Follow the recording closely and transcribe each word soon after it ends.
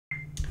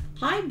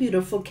Hi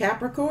beautiful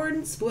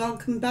Capricorns,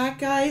 welcome back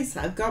guys.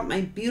 I've got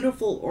my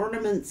beautiful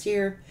ornaments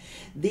here.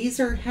 These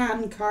are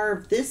hand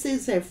carved. This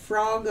is a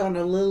frog on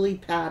a lily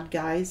pad,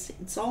 guys.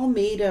 It's all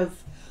made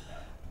of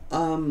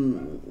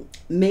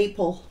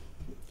maple.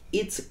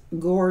 It's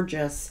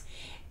gorgeous.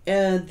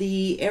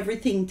 The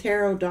Everything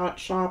Tarot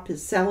shop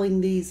is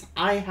selling these.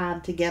 I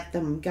had to get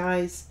them,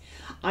 guys.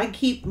 I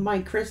keep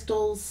my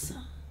crystals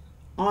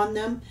on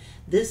them.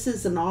 This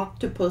is an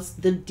octopus.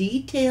 The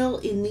detail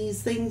in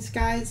these things,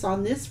 guys,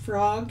 on this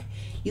frog,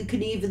 you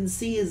can even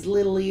see his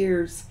little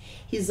ears,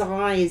 his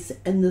eyes,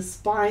 and the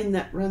spine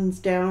that runs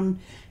down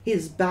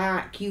his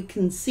back. You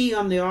can see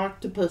on the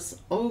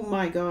octopus, oh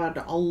my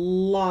god, a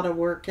lot of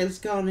work has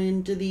gone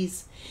into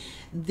these.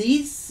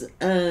 These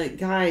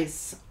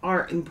guys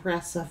are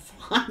impressive.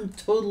 I'm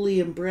totally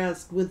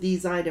impressed with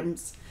these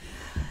items.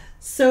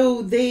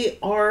 So they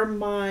are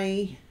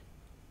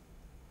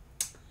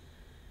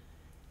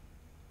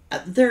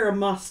they're a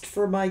must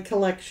for my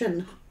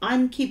collection.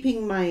 I'm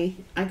keeping I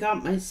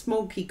got my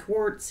smoky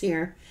quartz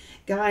here.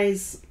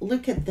 Guys,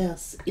 look at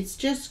this. It's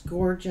just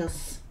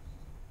gorgeous.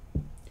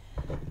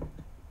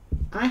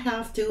 I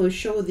have to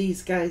show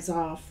these guys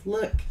off.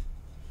 Look.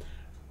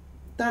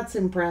 That's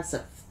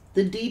impressive.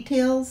 The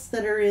details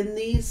that are in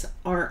these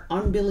are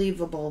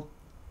unbelievable.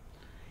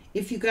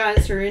 If you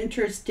guys are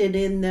interested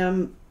in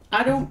them,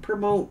 I don't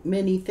promote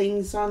many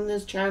things on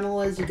this channel,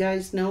 as you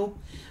guys know,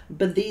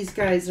 but these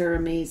guys are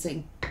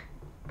amazing.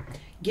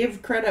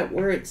 Give credit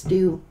where it's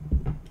due.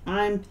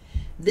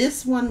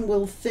 This one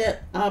will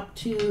fit up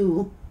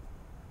to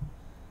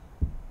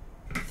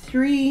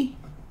 3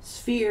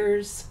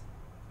 spheres.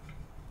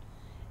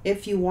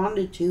 If you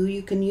wanted to,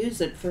 you can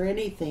use it for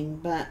anything,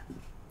 but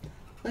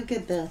look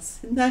at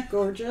this. Isn't that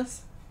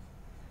gorgeous?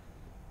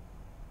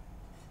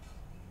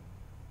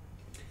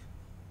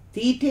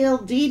 Detail,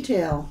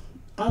 detail.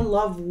 I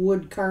love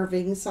wood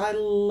carvings. I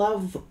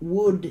love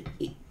wood,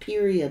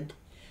 period.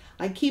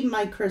 I keep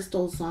my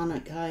crystals on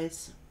it,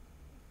 guys.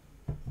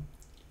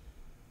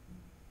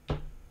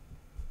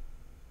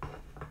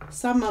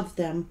 Some of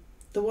them,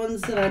 the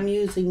ones that I'm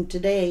using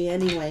today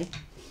anyway,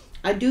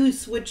 I do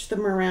switch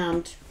them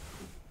around.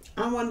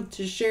 I wanted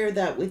to share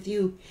that with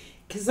you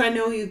because I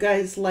know you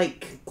guys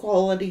like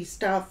quality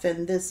stuff,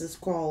 and this is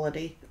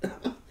quality.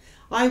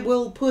 I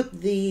will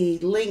put the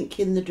link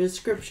in the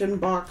description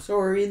box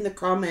or in the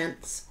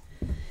comments.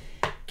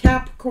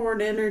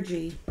 Capricorn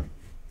energy.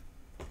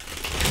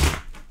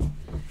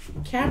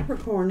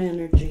 Capricorn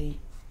energy.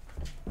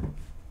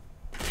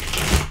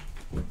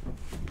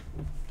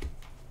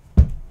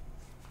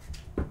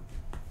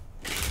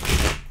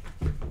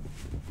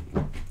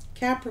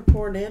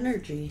 Capricorn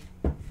energy.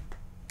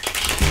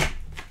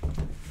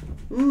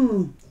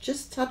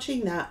 Just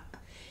touching that.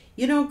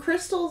 You know,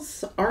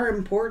 crystals are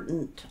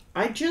important.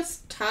 I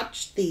just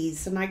touched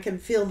these and I can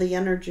feel the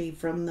energy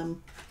from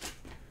them.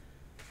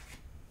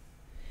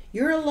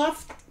 You're a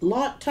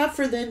lot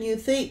tougher than you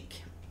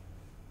think.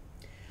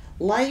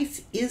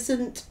 Life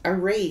isn't a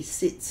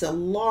race, it's a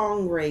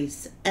long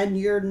race, and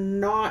you're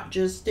not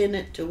just in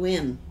it to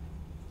win.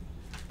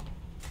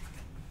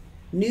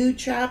 New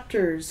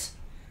chapters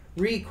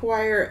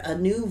require a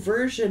new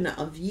version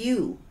of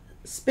you.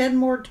 Spend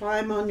more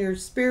time on your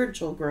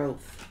spiritual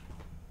growth.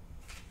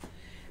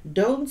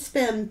 Don't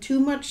spend too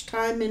much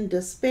time in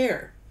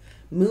despair.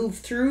 Move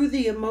through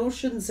the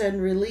emotions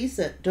and release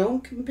it.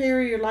 Don't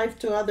compare your life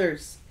to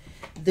others.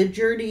 The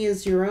journey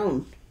is your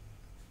own.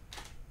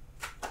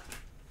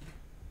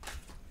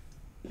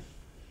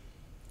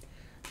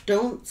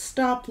 Don't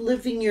stop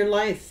living your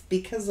life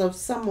because of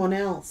someone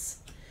else.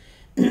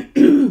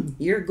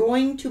 You're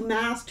going to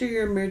master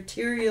your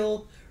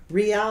material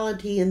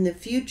reality in the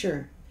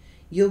future.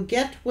 You'll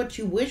get what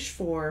you wish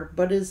for,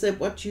 but is it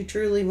what you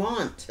truly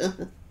want?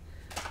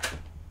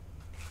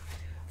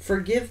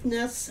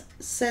 Forgiveness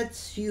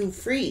sets you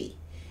free.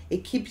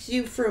 It keeps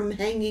you from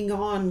hanging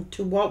on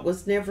to what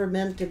was never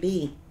meant to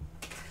be.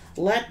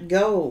 Let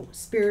go.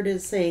 Spirit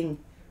is saying,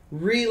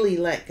 really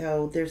let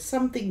go. There's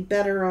something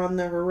better on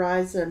the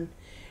horizon.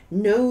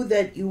 Know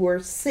that you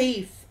are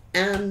safe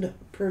and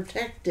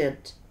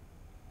protected.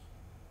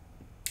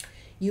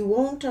 You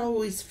won't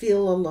always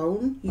feel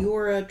alone. You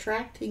are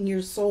attracting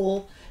your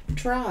soul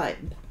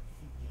tribe.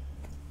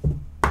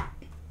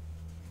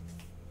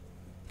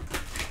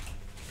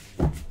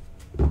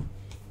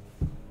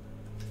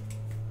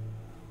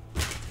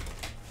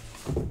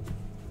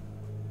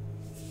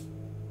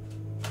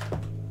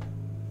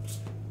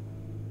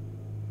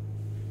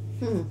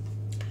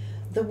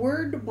 The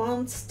word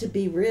wants to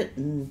be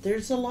written.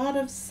 There's a lot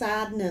of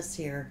sadness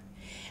here.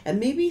 And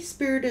maybe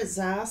Spirit is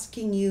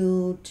asking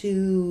you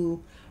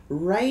to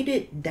write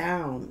it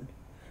down.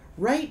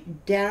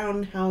 Write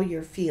down how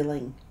you're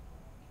feeling.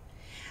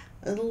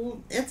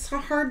 It's a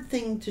hard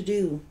thing to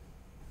do.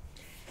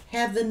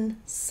 Heaven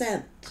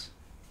sent.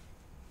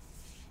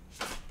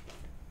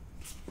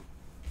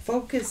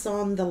 Focus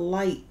on the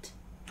light.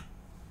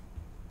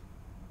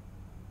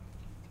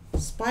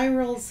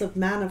 Spirals of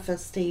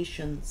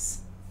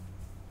manifestations.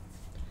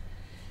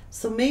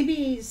 So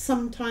maybe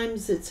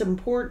sometimes it's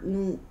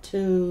important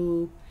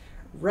to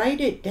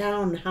Write it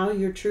down how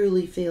you're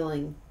truly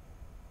feeling.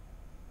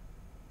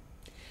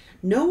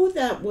 Know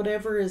that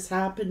whatever has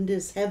happened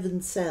is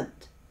heaven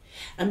sent,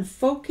 and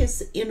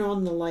focus in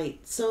on the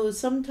light. So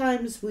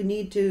sometimes we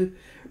need to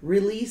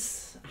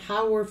release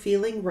how we're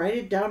feeling. Write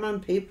it down on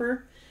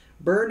paper.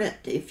 Burn it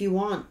if you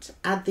want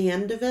at the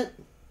end of it.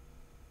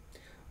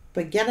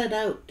 But get it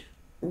out.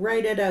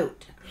 Write it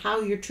out how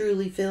you're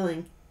truly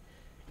feeling.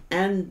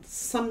 And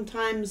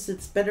sometimes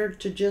it's better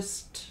to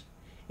just,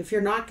 if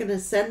you're not going to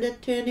send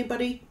it to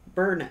anybody,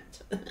 burn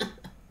it.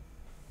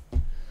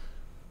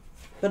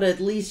 But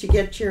at least you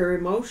get your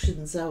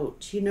emotions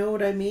out. You know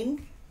what I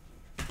mean?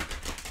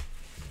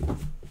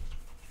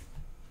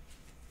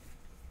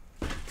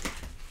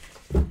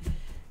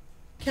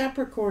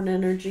 Capricorn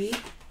energy.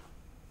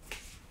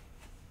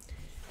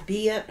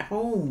 Be at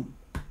home.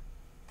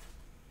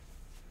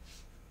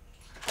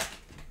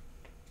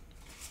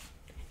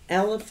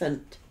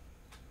 Elephant.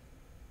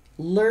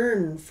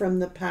 Learn from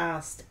the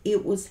past.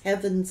 It was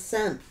heaven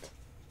sent.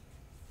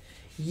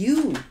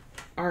 You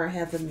are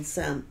heaven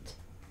sent.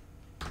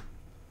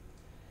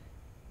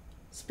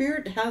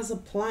 Spirit has a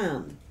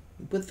plan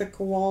with the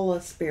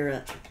koala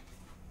spirit.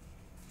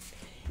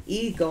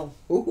 Eagle.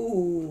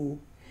 Ooh.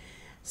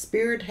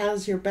 Spirit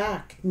has your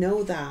back.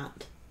 Know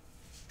that.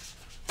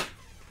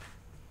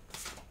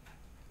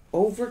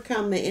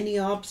 Overcome any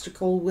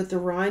obstacle with the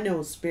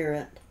rhino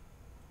spirit.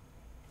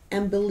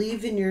 And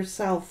believe in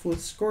yourself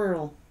with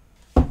squirrel.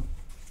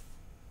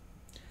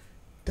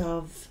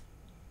 Dove.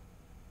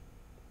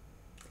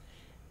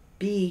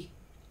 Be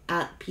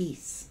at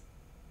peace.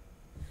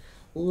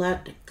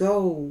 Let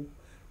go.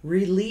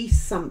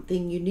 Release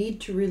something. You need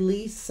to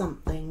release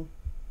something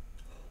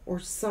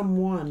or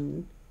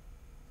someone.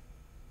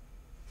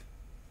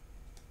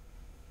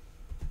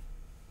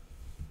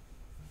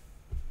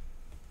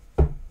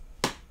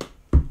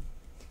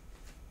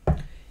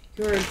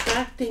 You're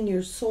attracting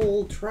your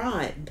soul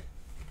tribe.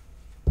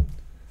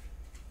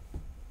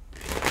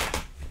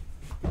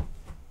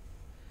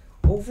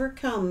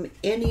 Overcome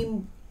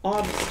any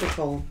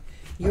obstacle.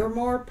 You're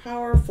more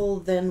powerful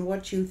than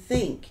what you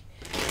think.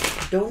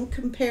 Don't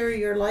compare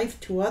your life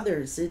to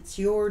others. It's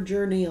your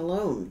journey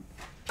alone.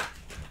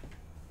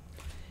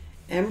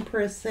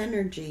 Empress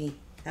energy.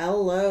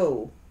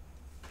 Hello.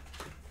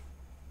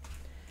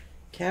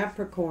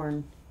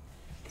 Capricorn.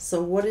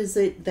 So what is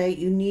it that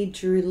you need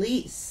to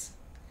release?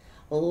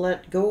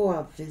 Let go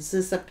of. Is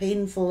this a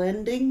painful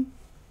ending?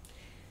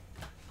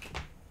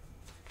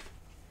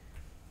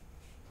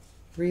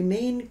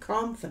 Remain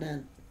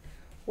confident.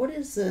 What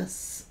is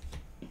this?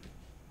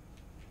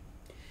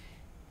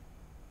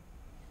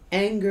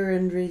 Anger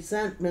and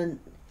resentment.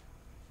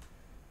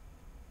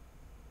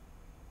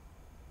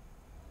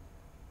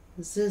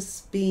 Is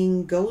this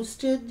being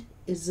ghosted?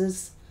 Is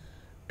this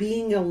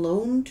being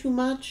alone too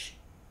much?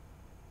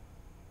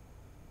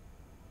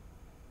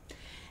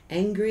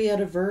 Angry at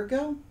a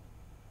Virgo?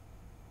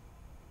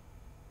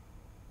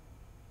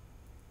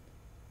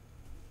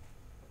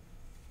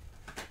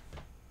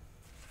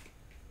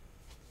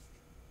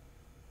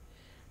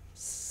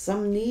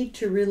 Some need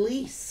to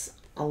release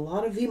a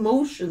lot of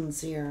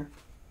emotions here.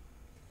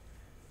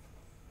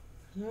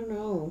 I don't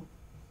know.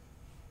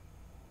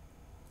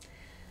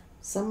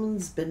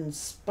 Someone's been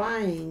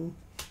spying.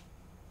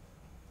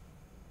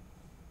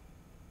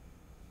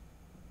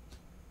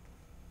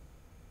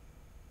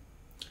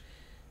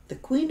 The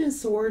Queen of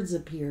Swords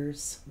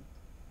appears.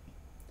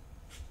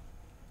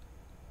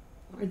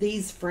 Are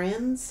these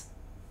friends?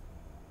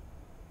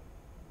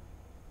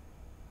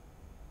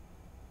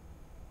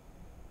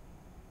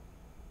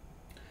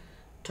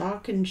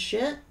 Talking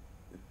shit?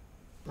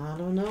 I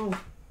don't know.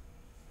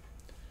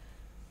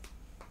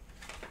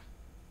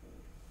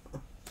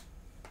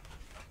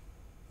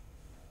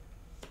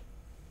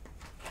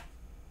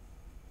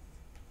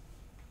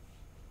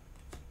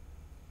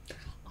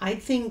 I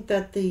think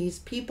that these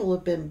people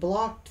have been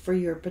blocked for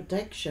your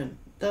protection.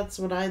 That's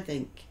what I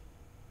think.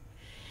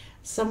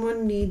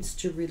 Someone needs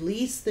to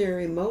release their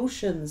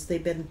emotions.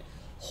 They've been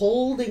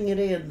holding it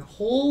in,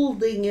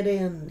 holding it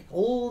in,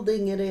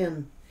 holding it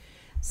in.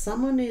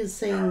 Someone is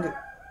saying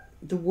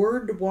the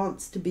word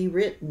wants to be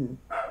written.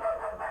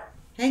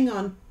 Hang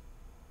on.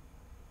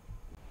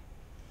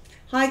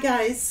 Hi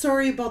guys,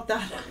 sorry about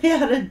that. I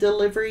had a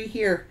delivery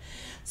here.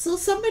 So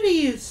somebody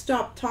you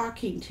stopped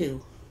talking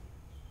to.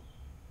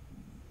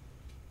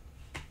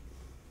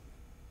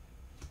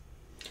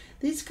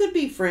 These could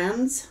be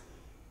friends.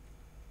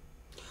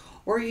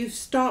 Or you've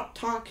stopped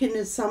talking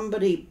to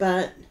somebody,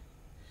 but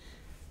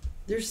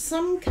there's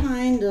some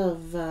kind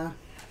of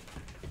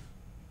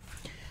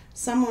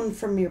someone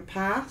from your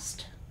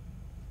past.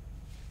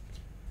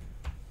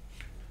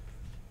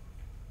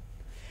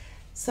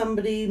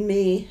 Somebody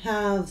may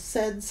have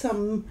said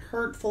some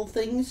hurtful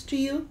things to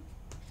you.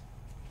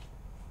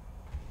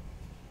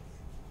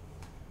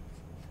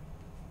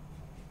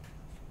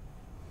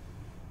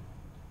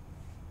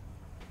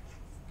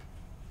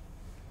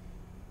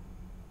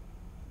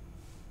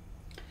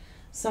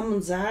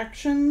 Someone's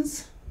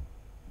actions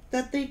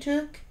that they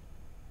took.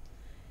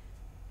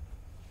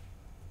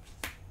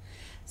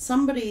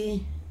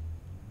 Somebody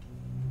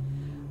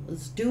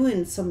is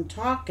doing some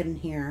talking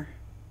here.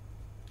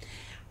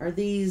 Are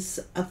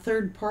these a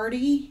third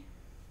party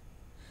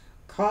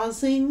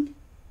causing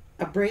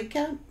a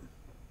breakup?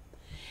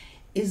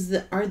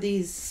 Are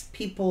these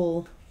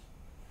people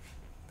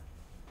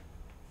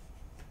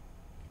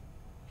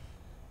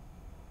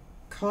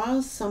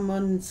cause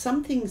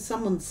something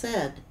someone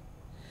said,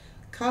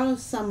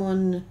 cause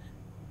someone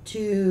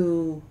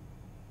to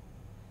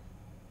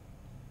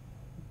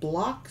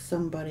block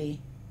somebody?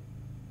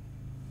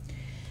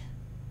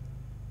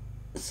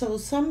 So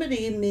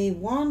somebody may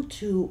want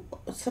to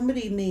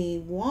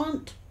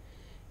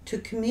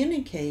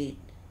communicate,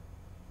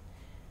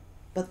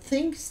 but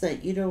thinks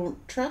that you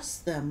don't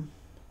trust them.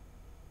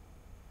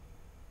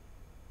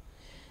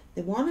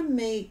 They want to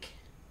make,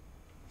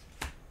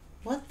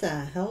 what the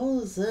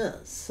hell is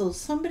this? So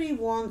somebody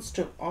wants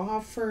to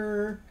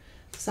offer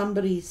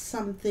somebody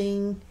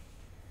something.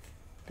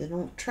 They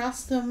don't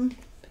trust them.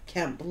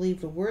 Can't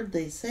believe a word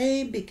they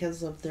say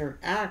because of their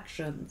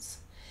actions.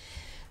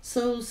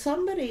 So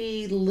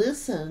somebody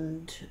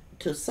listened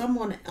to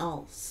someone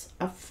else,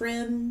 a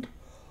friend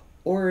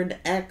or an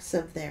ex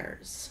of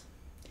theirs,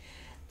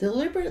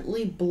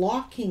 deliberately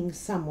blocking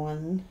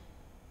someone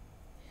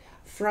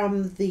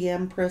from the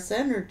Empress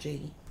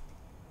energy.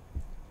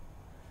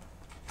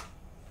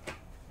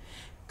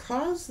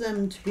 Cause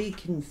them to be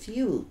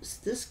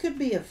confused. This could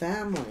be a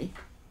family.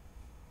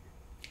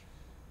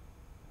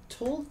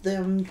 Told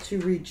them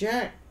to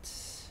reject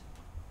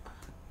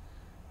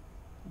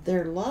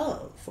their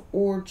love,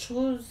 or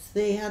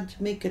they had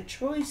to make a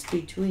choice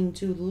between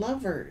two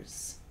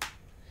lovers.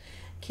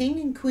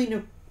 King and Queen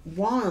of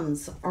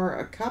Wands are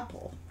a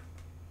couple.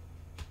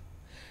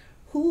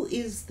 Who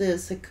is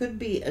this? It could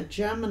be a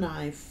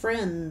Gemini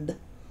friend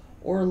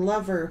or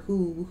lover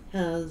who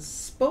has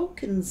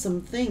spoken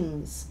some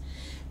things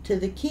to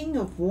the King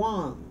of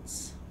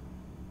Wands.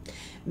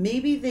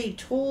 Maybe they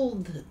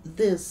told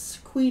this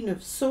Queen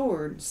of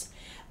Swords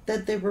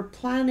that they were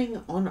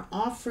planning on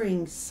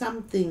offering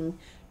something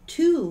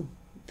to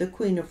the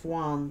Queen of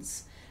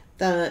Wands,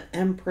 the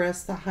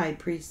Empress, the High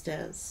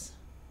Priestess.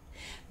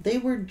 They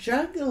were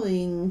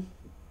juggling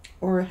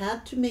or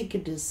had to make a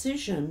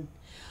decision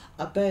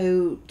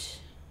about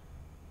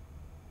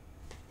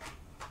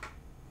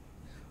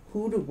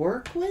who to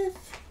work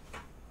with.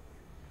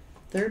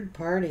 Third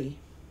party.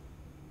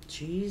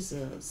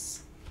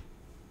 Jesus.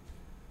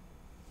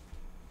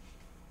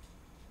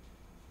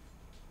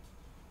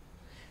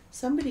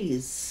 Somebody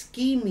is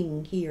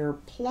scheming here,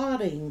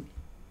 plotting.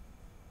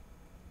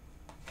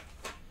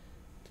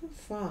 What the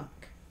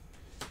fuck?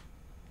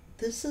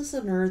 This is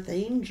an earth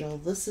angel.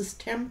 This is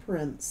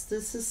temperance.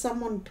 This is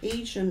someone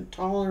patient,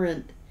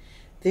 tolerant,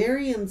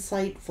 very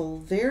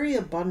insightful, very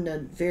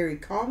abundant, very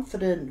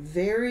confident,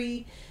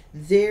 very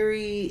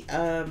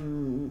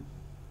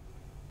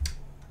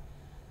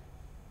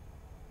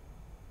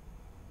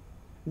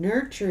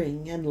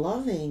nurturing and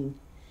loving.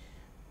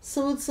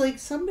 So it's like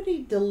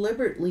somebody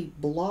deliberately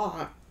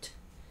blocked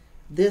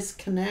this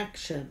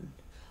connection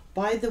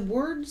by the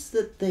words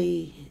that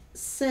they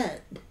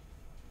said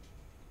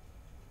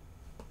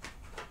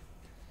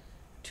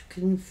to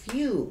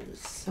confuse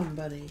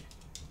somebody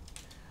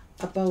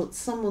about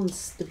someone's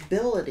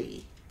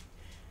stability,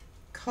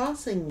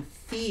 causing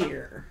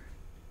fear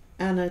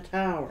and a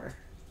tower.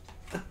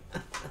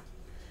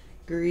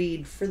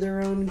 Greed for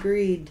their own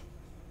greed.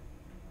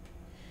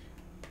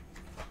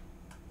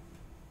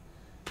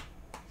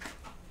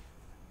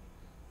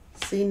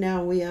 See,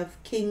 now we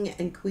have King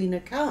and Queen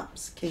of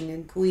Cups, King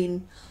and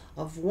Queen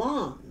of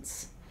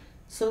Wands.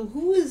 So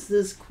who is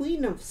this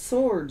Queen of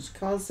Swords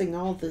causing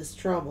all this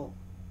trouble?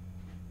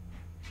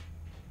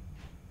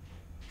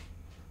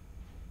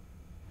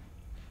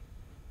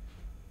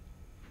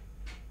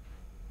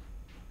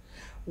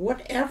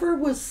 Whatever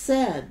was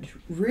said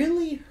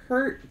really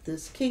hurt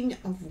this King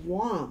of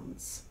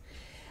Wands.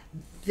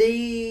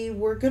 They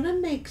were going to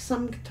make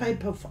some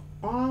type of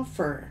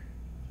offer,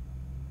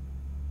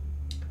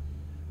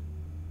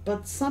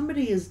 but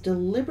somebody is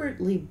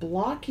deliberately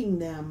blocking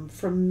them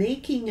from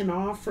making an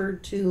offer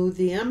to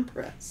the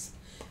Empress.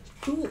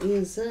 Who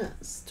is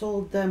this?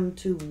 Told them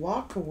to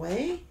walk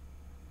away?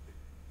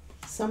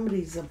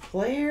 Somebody's a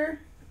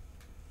player?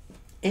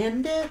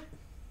 End it?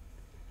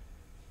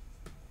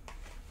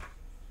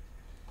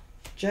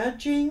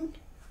 Judging?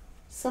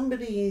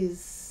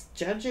 Somebody's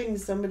judging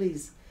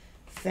somebody's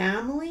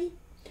family?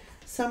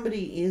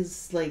 Somebody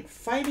is like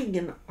fighting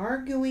and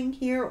arguing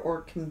here or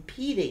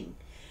competing.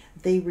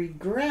 They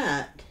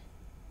regret.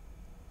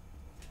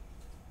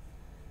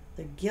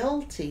 They're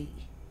guilty.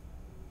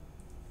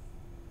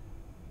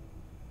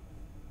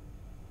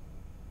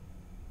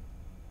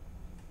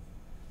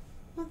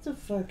 What the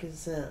fuck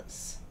is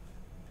this?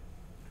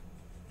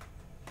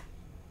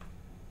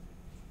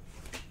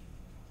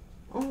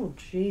 Oh,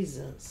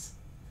 Jesus.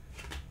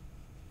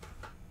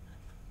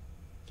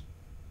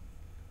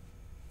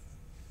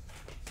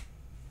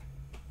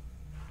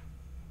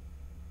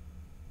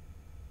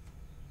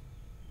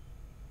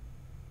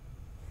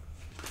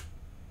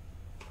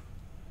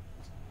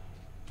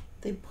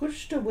 They They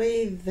pushed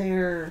away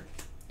their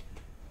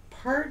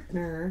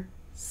partner,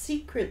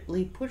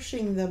 secretly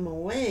pushing them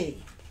away.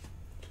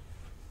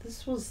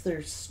 This was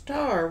their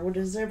star. What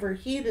has ever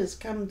hid has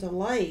come to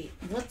light.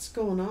 What's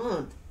going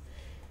on?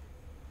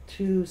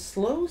 To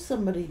slow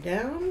somebody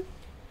down?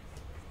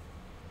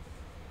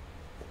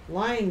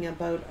 Lying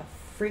about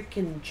a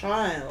freaking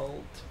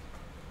child.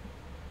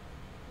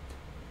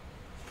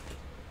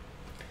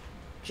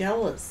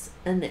 Jealous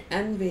and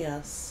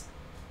envious.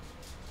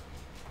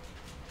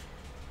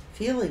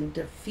 Feeling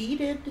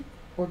defeated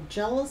or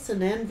jealous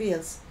and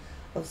envious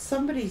of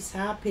somebody's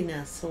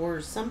happiness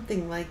or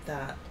something like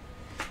that.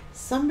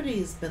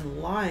 Somebody's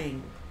been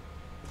lying.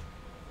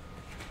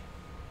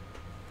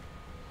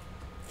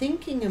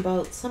 Thinking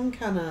about some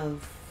kind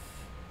of,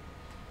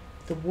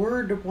 the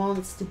word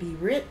wants to be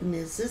written.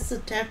 Is this a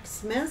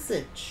text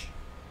message?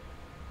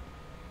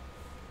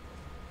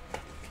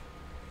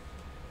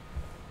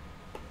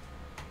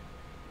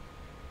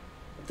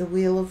 The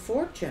Wheel of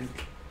Fortune.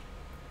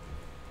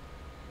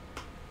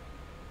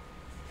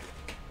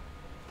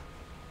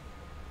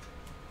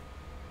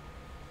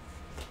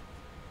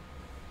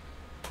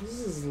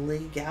 This is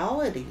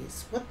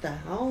legalities. What the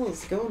hell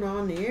is going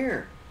on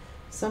here?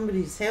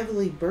 Somebody's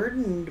heavily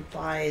burdened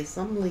by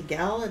some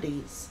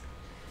legalities.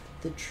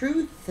 The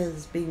truth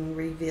is being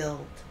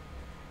revealed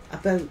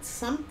about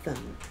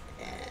something,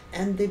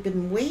 and they've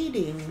been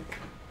waiting.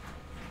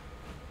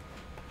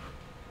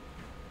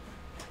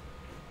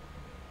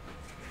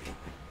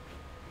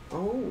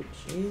 Oh,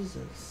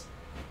 Jesus.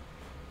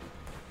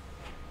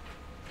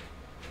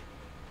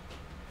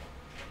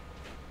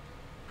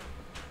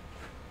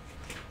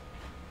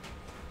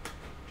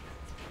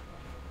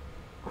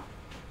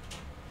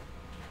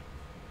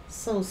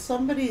 So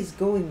somebody's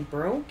going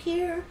broke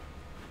here?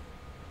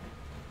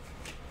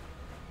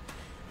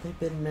 They've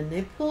been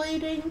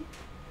manipulating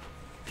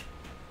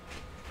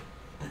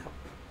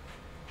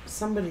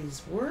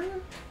somebody's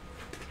work.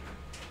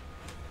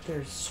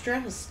 They're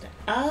stressed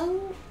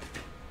out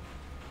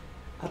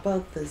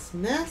about this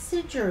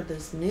message or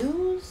this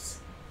news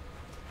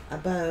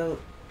about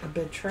a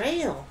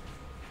betrayal.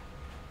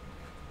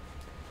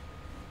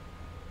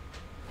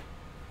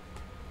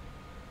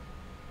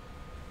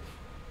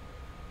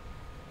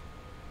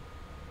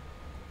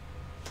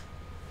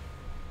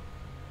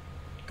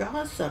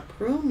 Gossip,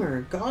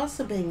 rumor,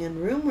 gossiping and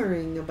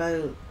rumoring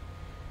about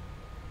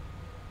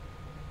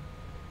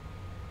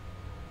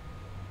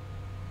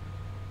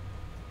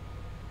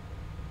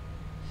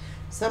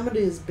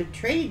somebody has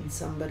betrayed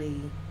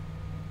somebody.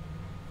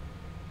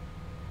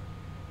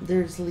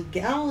 There's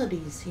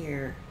legalities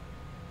here.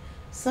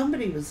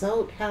 Somebody was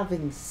out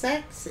having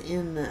sex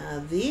in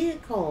a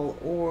vehicle,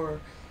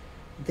 or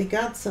they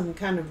got some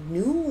kind of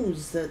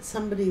news that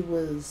somebody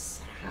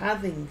was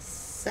having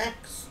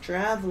sex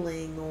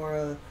traveling,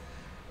 or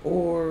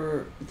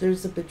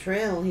there's a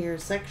betrayal here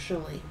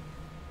sexually.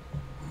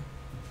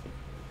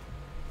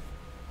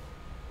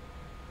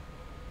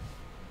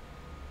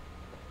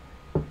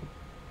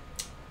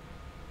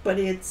 But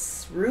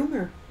it's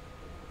rumor.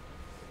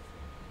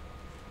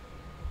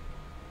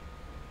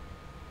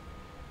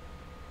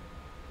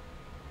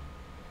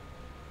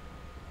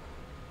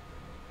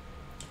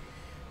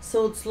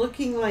 So it's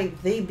looking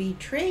like they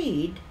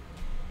betrayed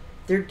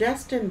their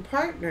destined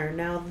partner.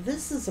 Now,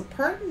 this is a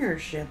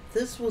partnership.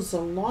 This was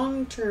a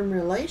long-term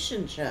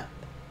relationship.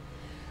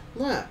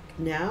 Look,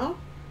 now.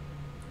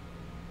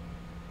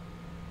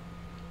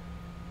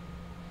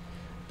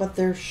 But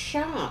they're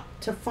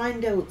shocked to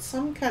find out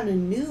some kind of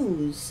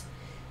news.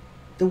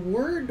 The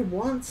word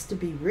wants to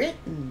be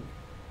written.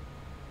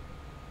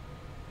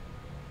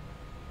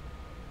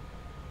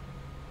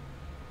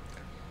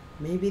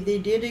 Maybe they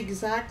did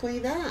exactly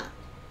that.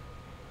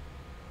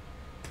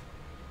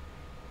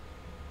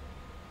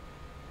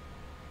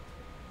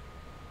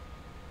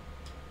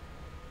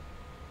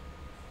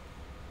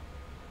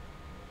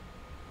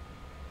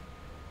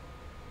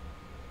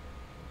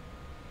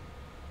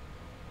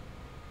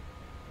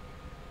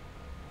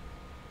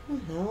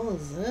 What the hell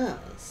is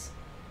this?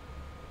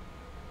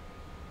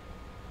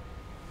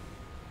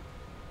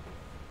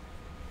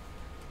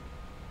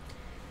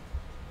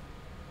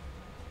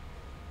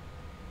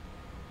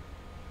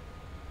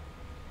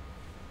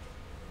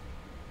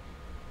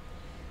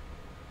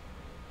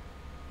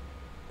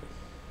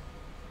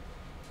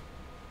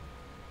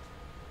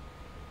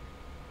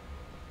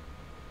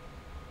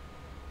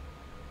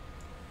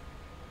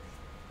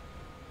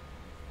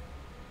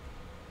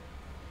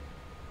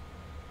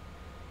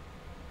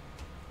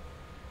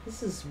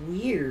 This is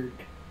weird.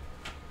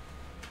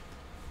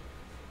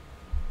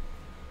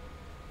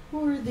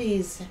 Who are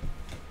these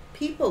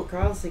people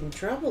causing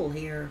trouble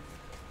here?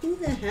 Who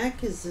the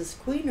heck is this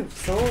Queen of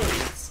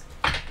Swords?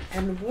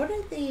 And what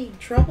are they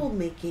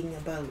troublemaking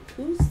about?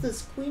 Who's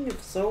this Queen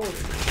of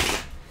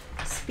Swords?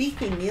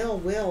 Speaking ill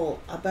will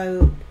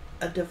about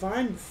a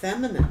divine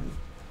feminine.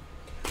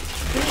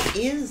 Who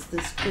is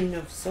this Queen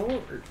of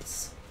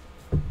Swords?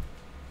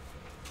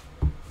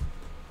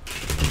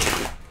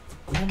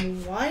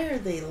 And why are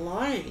they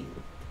lying?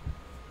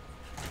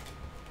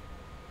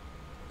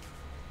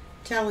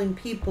 telling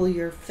people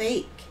you're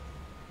fake,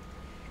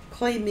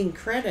 claiming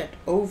credit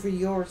over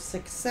your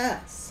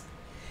success.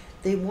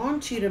 They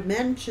want you to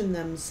mention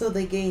them so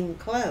they gain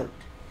clout.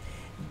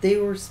 They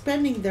were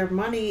spending their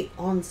money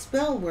on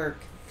spell work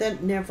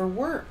that never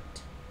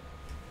worked.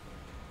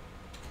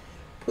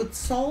 Put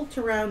salt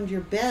around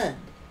your bed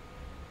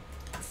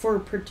for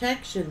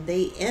protection.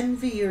 They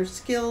envy your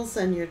skills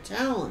and your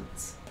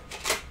talents.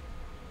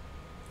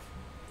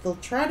 They'll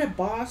try to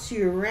boss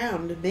you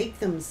around to make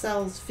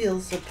themselves feel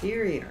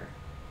superior.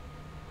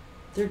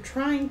 They're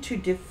trying to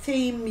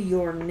defame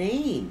your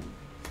name.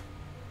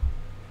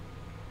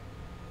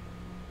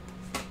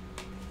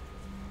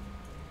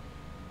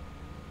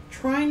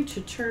 Trying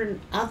to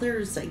turn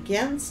others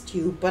against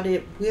you, but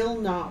it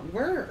will not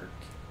work.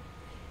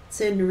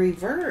 It's in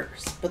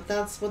reverse, but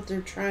that's what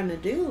they're trying to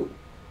do.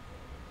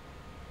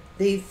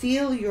 They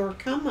feel your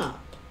come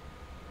up.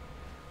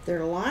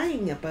 They're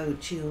lying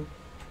about you.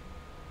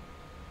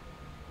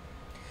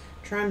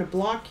 Trying to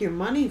block your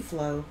money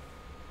flow.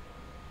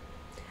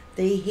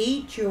 They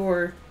hate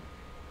your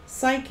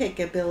psychic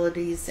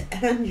abilities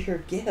and your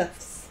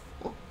gifts.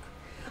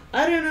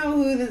 I don't know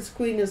who this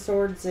Queen of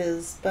Swords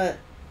is, but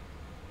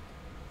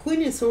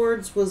Queen of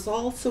Swords was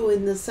also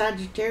in the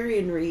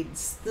Sagittarian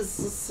reads. This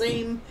is the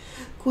same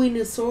Queen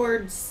of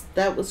Swords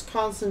that was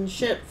causing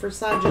shit for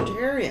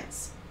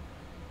Sagittarius.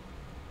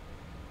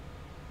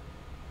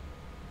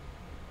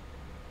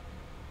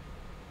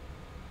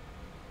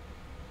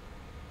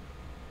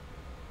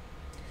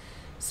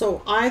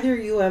 So either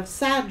you have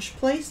Sag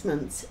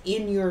placements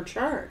in your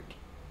chart,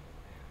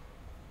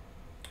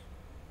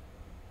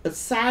 but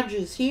Sag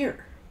is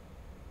here.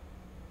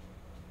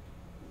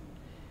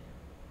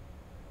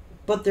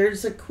 But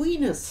there's a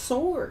Queen of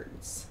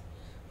Swords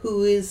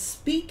who is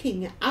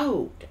speaking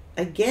out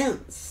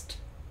against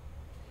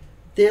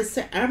this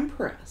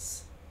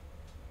Empress.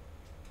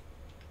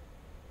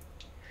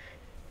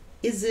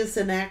 Is this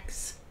an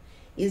ex?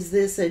 Is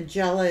this a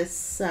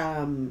jealous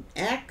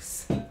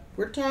ex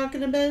we're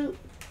talking about?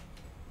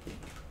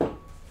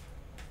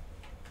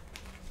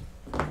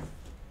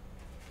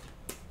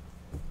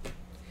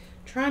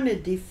 Trying to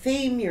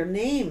defame your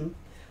name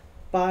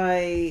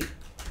by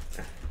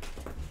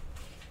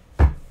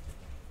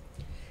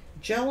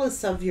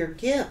jealous of your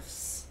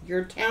gifts,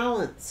 your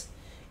talents,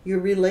 your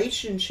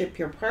relationship,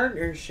 your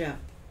partnership.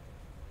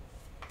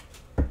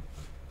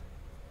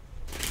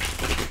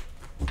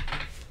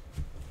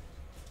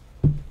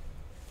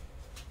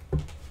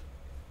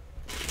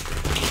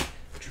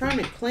 Trying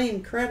to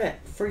claim credit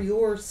for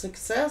your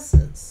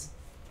successes.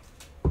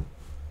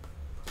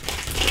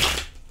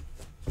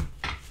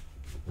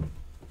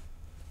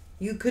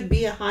 You could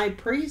be a high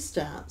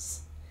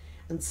priestess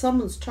and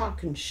someone's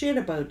talking shit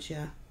about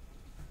you.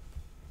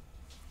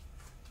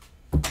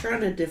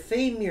 Trying to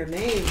defame your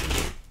name,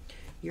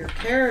 your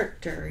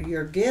character,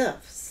 your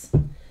gifts.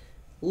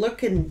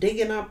 Looking,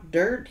 digging up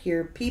dirt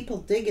here. People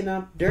digging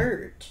up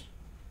dirt.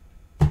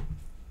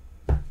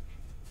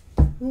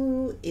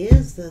 Who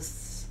is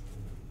this?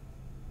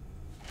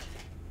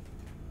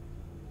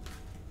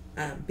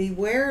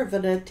 Beware of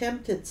an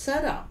attempted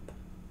setup.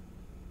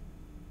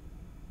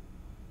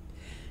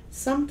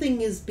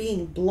 Something is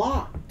being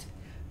blocked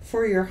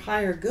for your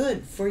higher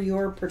good, for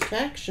your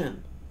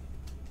protection.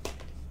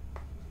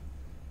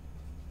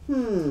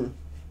 It's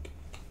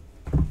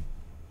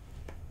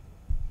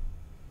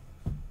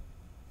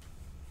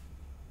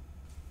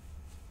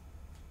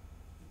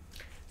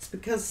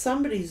because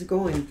somebody's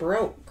going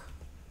broke.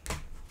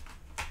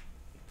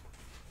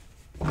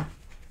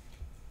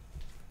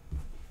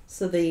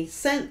 So they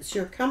sense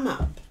your come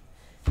up.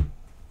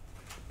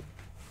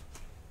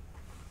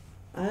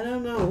 I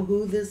don't know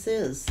who this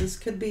is. This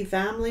could be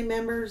family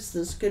members.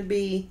 This could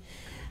be,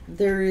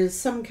 there is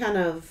some kind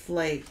of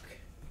like,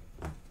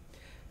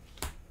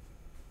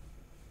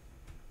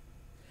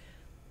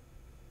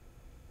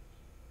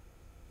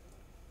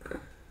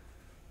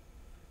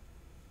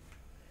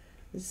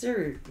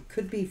 there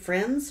could be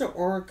friends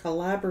or a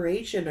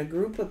collaboration, a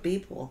group of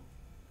people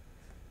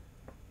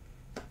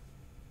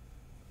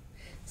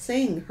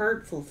saying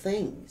hurtful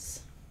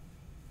things.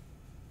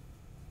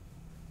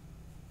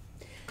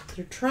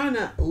 They're trying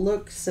to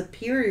look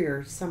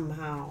superior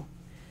somehow.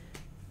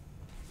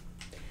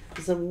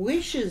 The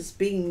wish is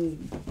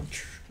being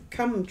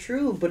come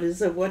true, but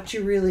is it what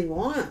you really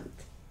want?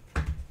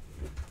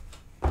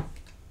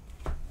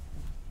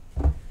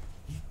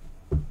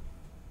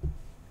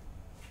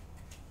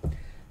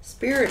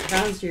 Spirit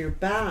has your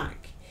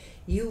back.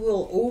 You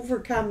will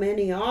overcome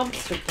any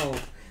obstacle.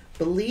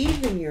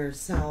 Believe in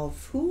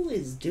yourself. Who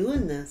is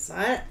doing this?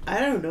 I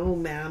don't know,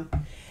 man.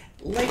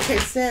 Like I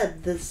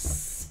said,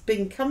 this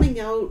been coming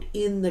out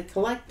in the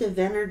collective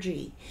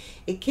energy.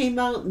 It came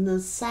out in the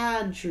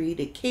Sag read.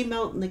 It came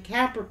out in the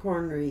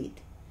Capricorn read.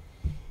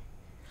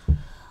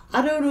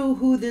 I don't know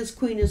who this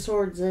Queen of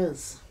Swords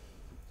is.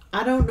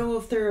 I don't know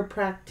if they're a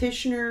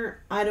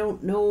practitioner. I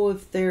don't know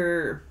if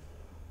they're...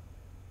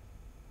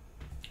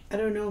 I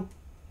don't know.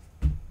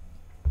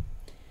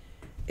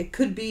 It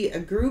could be a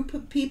group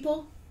of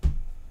people.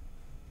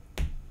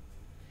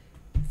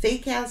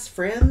 Fake ass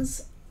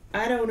friends.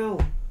 I don't know.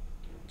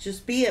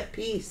 Just be at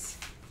peace.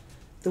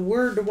 The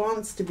word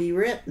wants to be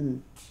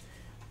written.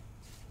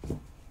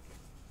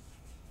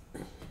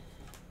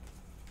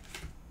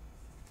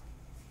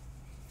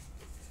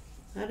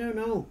 I don't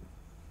know.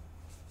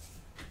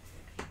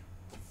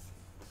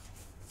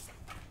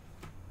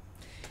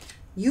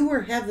 You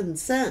were heaven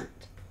sent,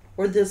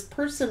 or this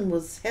person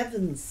was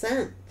heaven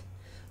sent.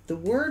 The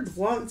word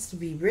wants to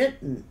be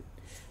written.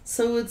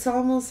 So it's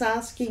almost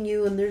asking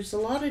you, and there's a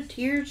lot of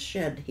tears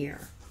shed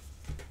here.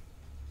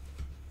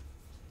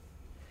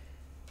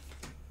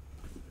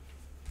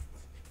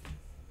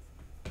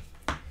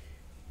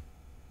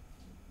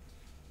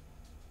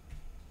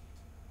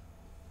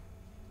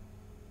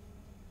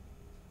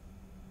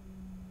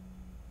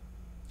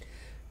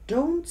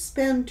 Don't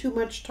spend too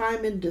much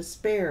time in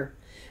despair.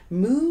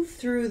 Move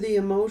through the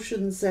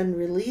emotions and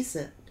release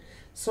it.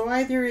 So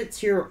either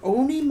it's your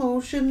own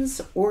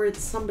emotions or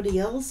it's somebody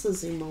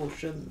else's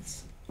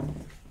emotions.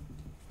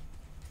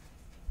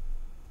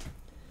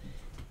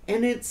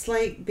 And it's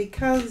like,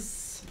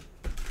 because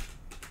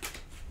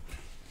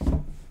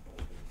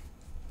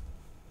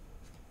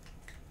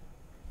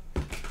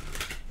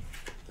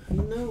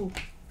no.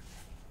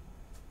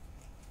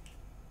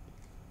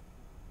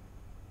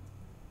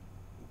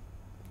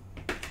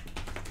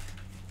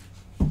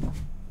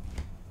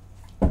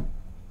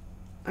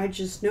 I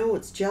just know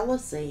it's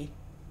jealousy.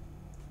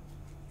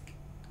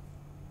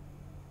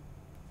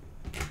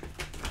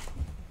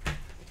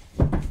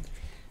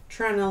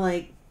 Trying to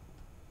like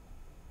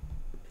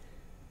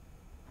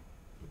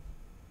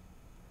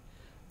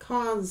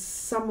cause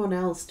someone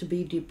else to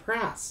be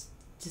depressed,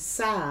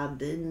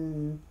 sad,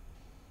 and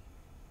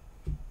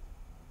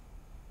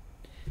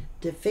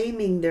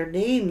defaming their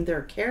name,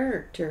 their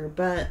character,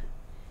 but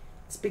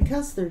it's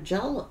because they're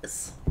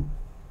jealous.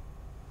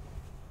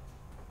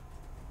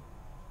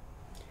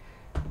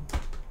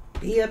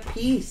 Be at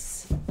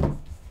peace.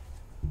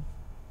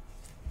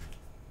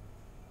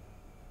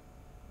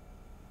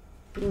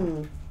 I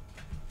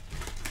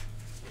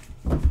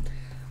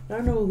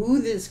don't know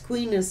who this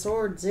Queen of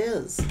Swords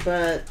is,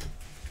 but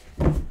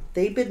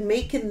they've been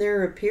making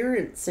their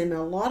appearance in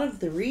a lot of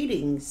the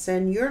readings,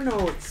 and you're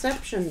no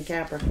exception,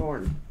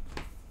 Capricorn.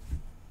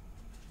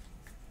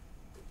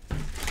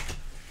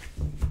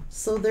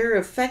 So they're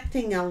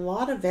affecting a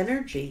lot of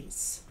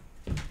energies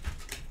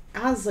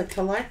as a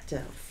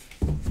collective.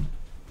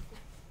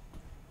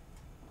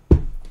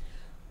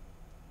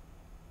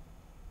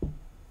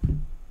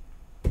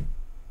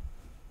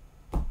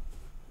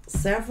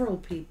 Several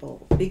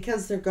people,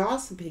 because they're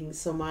gossiping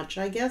so much.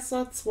 I guess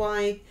that's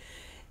why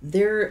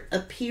they're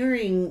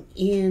appearing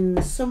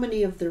in so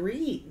many of the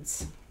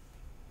reads,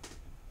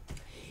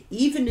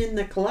 even in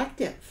the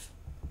collective.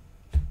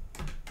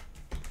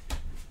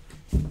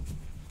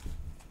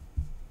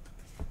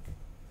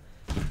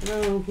 I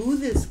don't know who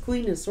this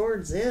Queen of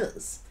Swords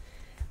is,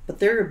 but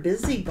they're a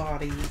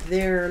busybody.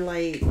 They're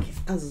like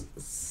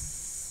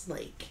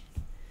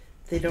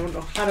they don't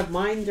know how to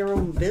mind their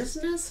own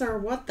business, or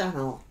what the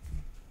hell.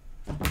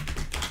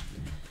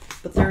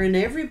 But they're in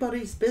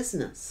everybody's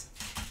business.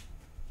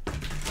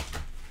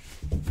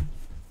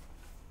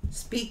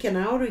 Speaking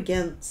out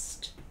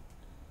against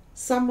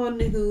someone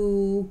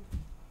who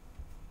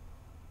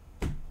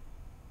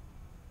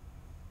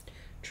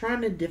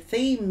trying to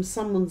defame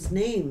someone's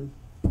name.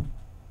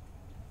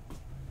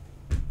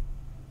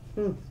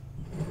 You're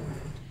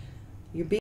being